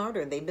playing the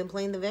martyr. They've been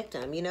playing the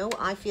victim. You know,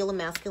 I feel a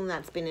masculine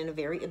that's been in a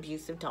very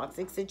abusive,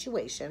 toxic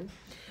situation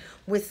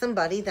with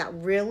somebody that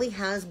really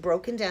has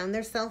broken down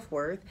their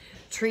self-worth,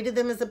 treated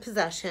them as a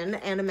possession,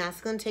 and a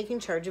masculine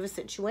taking charge of a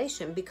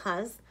situation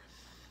because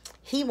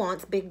he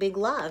wants big, big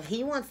love.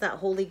 He wants that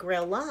holy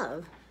grail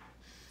love.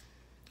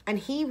 And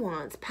he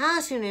wants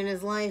passion in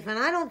his life. And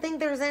I don't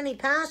think there's any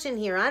passion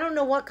here. I don't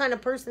know what kind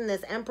of person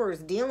this Emperor is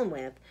dealing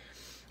with.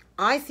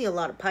 I see a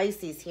lot of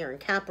Pisces here in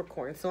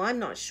Capricorn, so I'm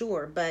not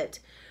sure. But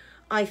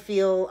I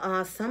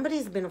feel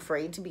somebody's been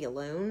afraid to be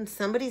alone.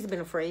 Somebody's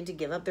been afraid to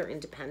give up their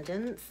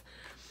independence.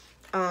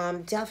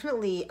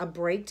 Definitely a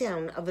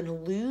breakdown of an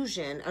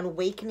illusion, an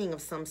awakening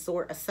of some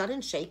sort, a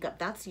sudden shakeup.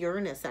 That's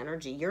Uranus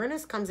energy.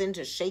 Uranus comes in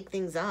to shake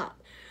things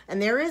up. And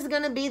there is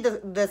going to be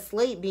the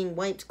slate being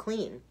wiped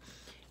clean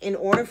in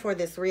order for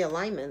this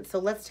realignment. So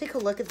let's take a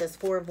look at this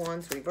Four of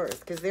Wands reversed,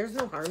 because there's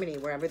no harmony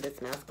wherever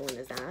this masculine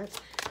is at.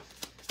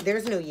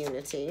 There's no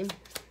unity.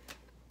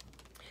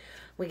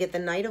 We get the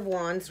Knight of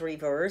Wands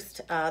reversed,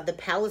 the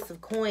Palace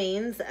of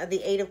Coins,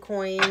 the Eight of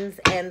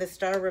Coins, and the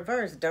Star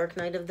reversed. Dark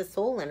Night of the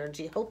Soul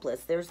energy,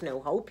 hopeless. There's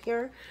no hope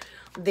here.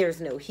 There's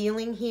no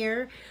healing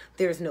here.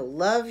 There's no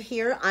love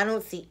here. I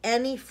don't see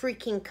any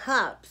freaking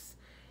cups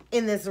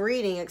in this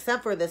reading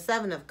except for the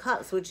Seven of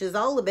Cups, which is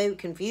all about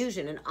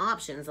confusion and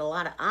options, a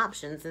lot of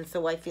options. And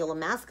so I feel a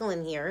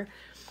masculine here.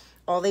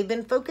 All they've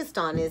been focused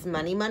on is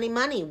money, money,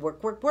 money,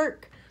 work, work,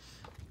 work.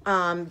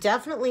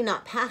 Definitely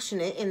not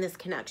passionate in this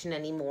connection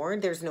anymore.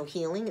 There's no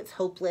healing. It's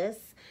hopeless.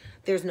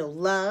 There's no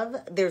love.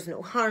 There's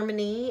no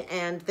harmony.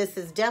 And this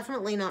is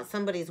definitely not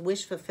somebody's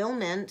wish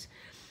fulfillment.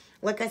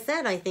 Like I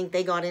said, I think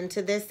they got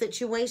into this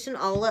situation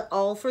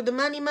all for the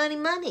money, money,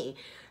 money.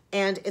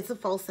 And it's a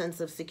false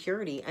sense of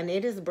security, and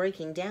it is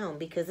breaking down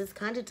because it's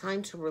kind of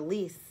time to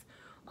release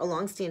a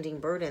long-standing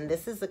burden.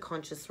 This is a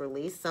conscious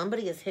release.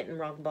 Somebody is hitting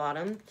rock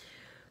bottom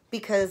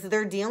because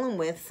they're dealing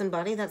with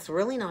somebody that's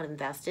really not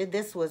invested.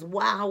 This was,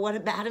 wow, what a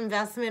bad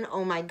investment.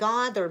 Oh my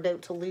God, they're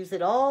about to lose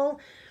it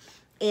all.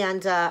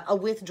 And a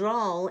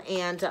withdrawal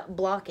and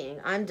blocking.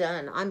 I'm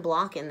done. I'm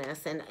blocking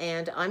this,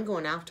 and I'm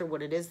going after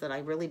what it is that I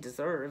really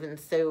deserve. And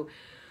so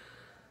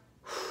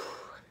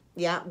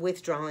yeah,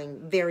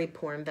 withdrawing, very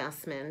poor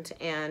investment.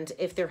 And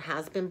if there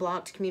has been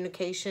blocked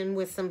communication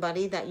with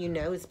somebody that you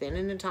know has been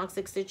in a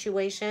toxic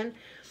situation,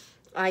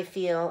 I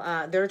feel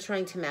they're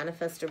trying to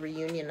manifest a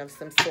reunion of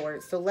some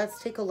sort. So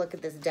let's take a look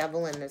at this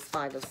Devil and this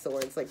Five of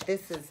Swords. Like,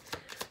 this is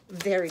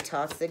very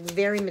toxic,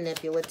 very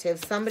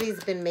manipulative.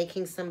 Somebody's been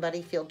making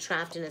somebody feel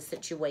trapped in a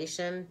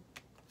situation.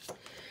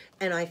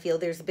 And I feel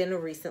there's been a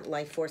recent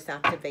life force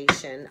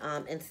activation.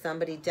 And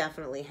somebody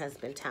definitely has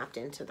been tapped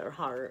into their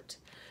heart,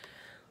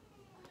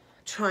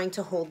 trying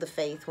to hold the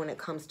faith when it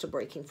comes to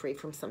breaking free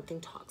from something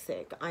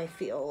toxic. I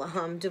feel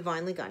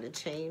divinely guided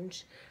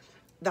change.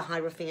 The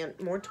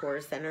Hierophant, more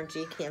Taurus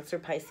energy, Cancer,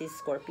 Pisces,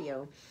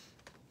 Scorpio.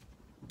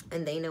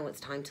 And they know it's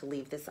time to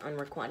leave this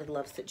unrequited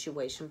love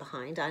situation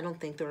behind. I don't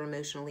think they're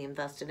emotionally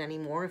invested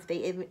anymore if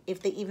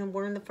they even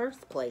were in the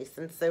first place.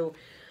 And so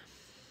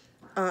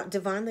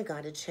divinely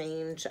guided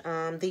change.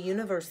 The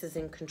universe is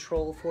in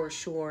control for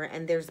sure,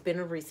 and there's been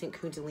a recent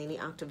Kundalini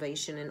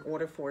activation in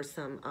order for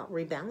some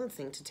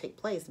rebalancing to take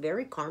place.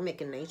 Very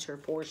karmic in nature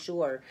for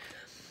sure.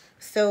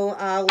 So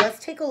let's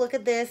take a look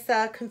at this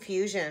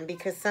confusion,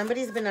 because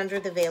somebody's been under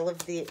the veil of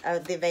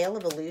the veil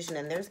of illusion,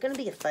 and there's going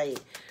to be a fight.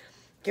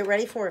 Get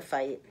ready for a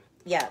fight.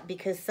 Yeah,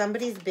 because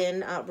somebody's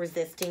been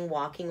resisting,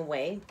 walking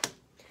away,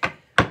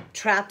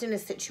 trapped in a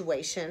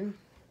situation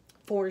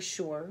for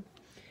sure.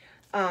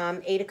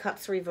 Eight of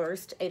Cups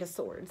reversed, Eight of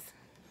Swords.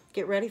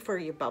 Get ready for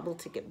your bubble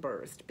to get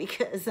burst,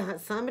 because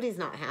somebody's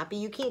not happy.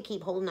 You can't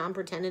keep holding on,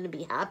 pretending to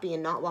be happy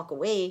and not walk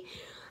away.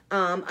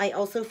 I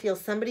also feel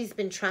somebody's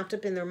been trapped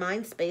up in their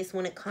mind space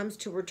when it comes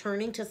to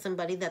returning to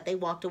somebody that they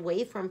walked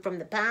away from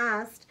the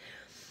past,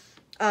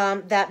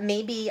 that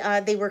maybe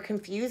they were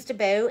confused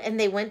about, and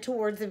they went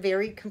towards a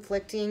very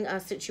conflicting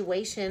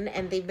situation,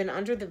 and they've been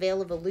under the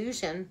veil of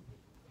illusion.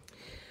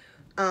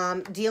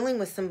 Dealing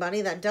with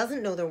somebody that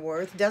doesn't know their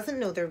worth, doesn't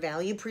know their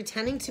value,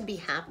 pretending to be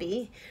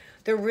happy.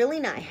 They're really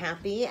not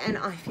happy, and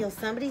I feel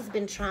somebody's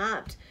been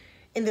trapped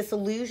in this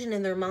illusion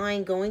in their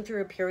mind, going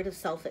through a period of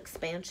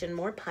self-expansion.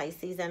 More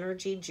Pisces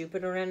energy,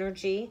 Jupiter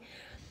energy,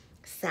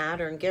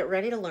 Saturn. Get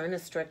ready to learn a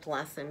strict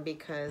lesson,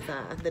 because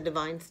the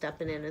divine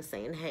stepping in and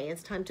saying, hey,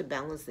 it's time to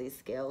balance these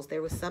scales.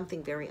 There was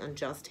something very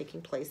unjust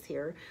taking place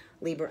here.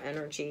 Libra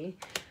energy.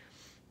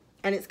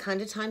 And it's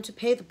kind of time to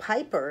pay the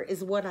piper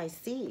is what I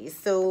see.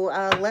 So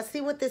let's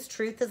see what this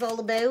truth is all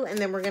about. And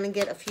then we're going to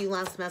get a few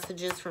last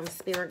messages from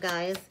Spirit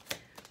guys.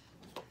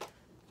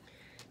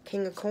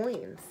 King of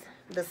Coins,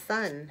 the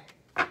Sun,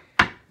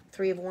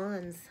 Three of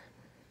Wands.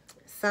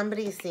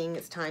 Somebody's seeing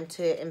it's time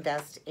to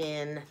invest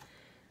in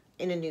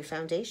a new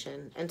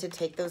foundation and to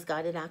take those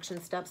guided action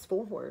steps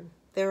forward.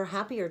 There are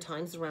happier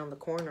times around the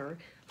corner.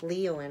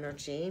 Leo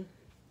energy,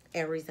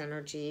 Aries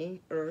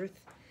energy,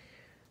 Earth.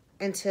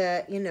 And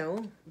to, you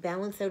know,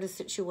 balance out a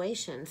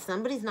situation.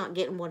 Somebody's not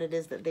getting what it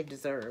is that they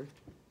deserve.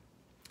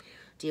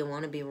 Do you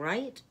want to be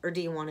right or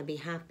do you want to be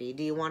happy?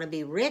 Do you want to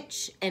be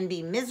rich and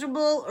be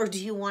miserable, or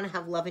do you want to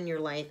have love in your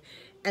life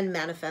and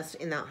manifest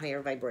in that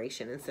higher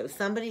vibration? And so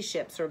somebody's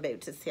ships are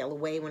about to sail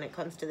away when it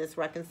comes to this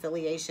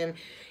reconciliation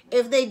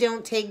if they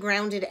don't take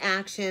grounded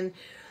action,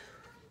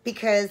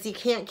 because you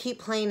can't keep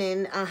playing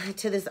in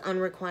to this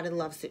unrequited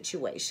love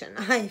situation.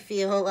 I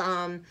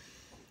feel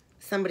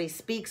somebody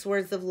speaks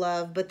words of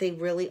love, but they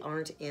really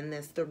aren't in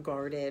this. They're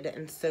guarded.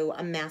 And so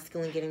a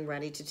masculine getting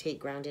ready to take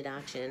grounded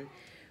action.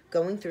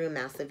 Going through a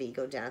massive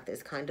ego death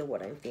is kind of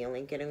what I'm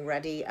feeling. Getting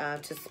ready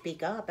to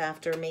speak up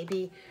after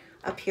maybe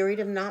a period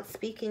of not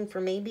speaking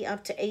for maybe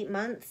up to 8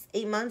 months.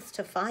 8 months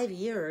to 5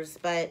 years.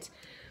 But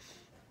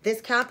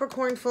this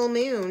Capricorn full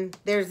moon,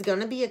 there's going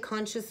to be a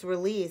conscious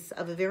release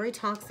of a very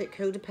toxic,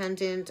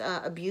 codependent,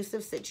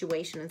 abusive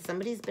situation. And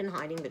somebody's been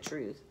hiding the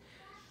truth.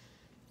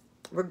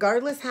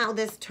 Regardless how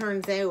this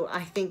turns out,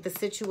 I think the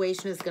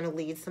situation is going to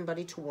lead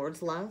somebody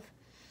towards love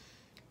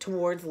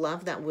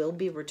that will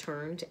be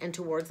returned, and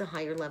towards a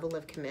higher level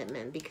of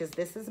commitment, because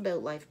this is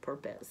about life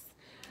purpose.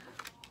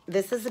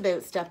 This is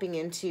about stepping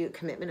into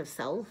commitment of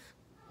self,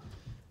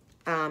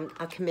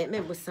 a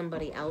commitment with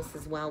somebody else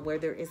as well, where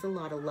there is a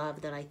lot of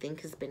love that I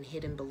think has been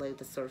hidden below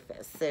the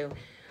surface. So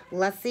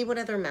let's see what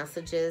other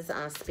messages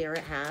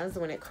Spirit has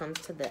when it comes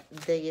to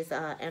these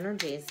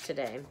energies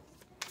today.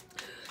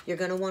 You're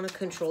going to want to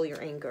control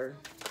your anger.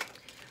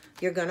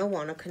 You're going to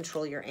want to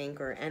control your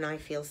anger. And I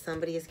feel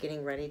somebody is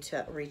getting ready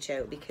to reach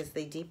out because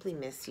they deeply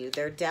miss you.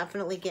 They're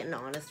definitely getting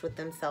honest with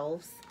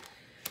themselves.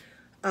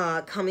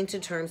 Coming to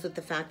terms with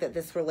the fact that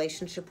this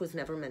relationship was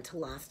never meant to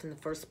last in the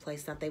first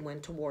place that they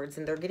went towards.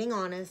 And they're getting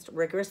honest,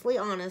 rigorously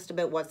honest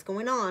about what's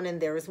going on. And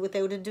there is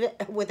without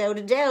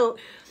a doubt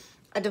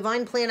a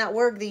divine plan at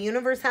work. The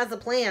universe has a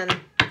plan.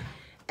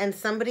 And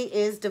somebody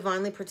is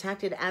divinely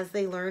protected as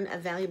they learn a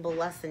valuable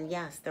lesson.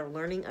 Yes, they're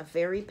learning a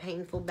very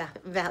painful,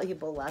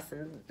 valuable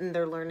lesson. And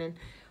they're learning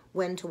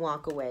when to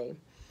walk away.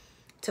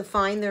 To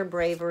find their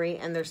bravery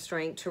and their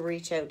strength to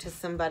reach out to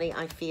somebody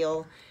I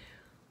feel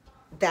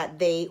that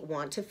they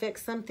want to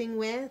fix something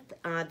with,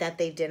 that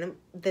they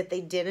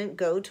didn't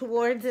go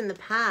towards in the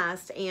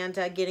past, and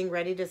getting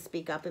ready to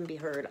speak up and be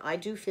heard. I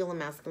do feel a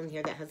masculine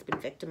here that has been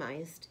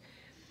victimized,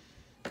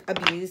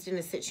 abused in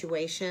a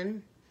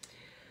situation,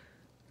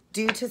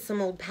 due to some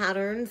old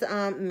patterns,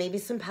 maybe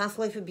some past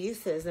life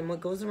abuses, and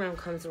what goes around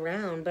comes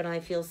around. But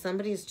I feel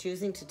somebody is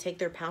choosing to take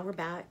their power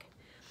back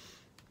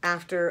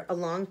after a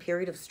long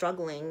period of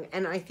struggling.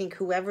 And I think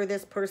whoever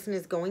this person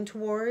is going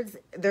towards,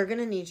 they're going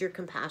to need your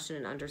compassion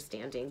and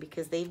understanding,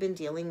 because they've been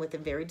dealing with a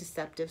very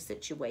deceptive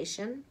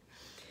situation.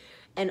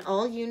 And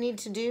all you need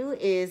to do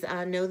is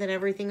know that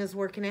everything is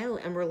working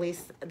out and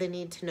release the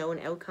need to know an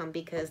outcome,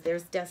 because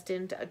there's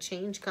destined a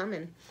change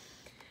coming.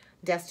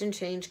 Destined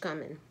change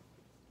coming.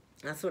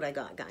 That's what I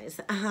got, guys.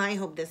 I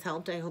hope this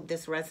helped. I hope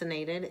this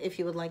resonated. If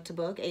you would like to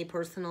book a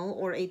personal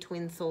or a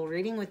twin soul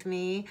reading with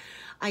me,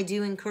 I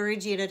do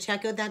encourage you to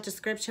check out that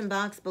description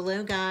box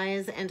below,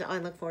 guys. And I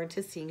look forward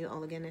to seeing you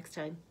all again next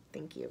time.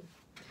 Thank you.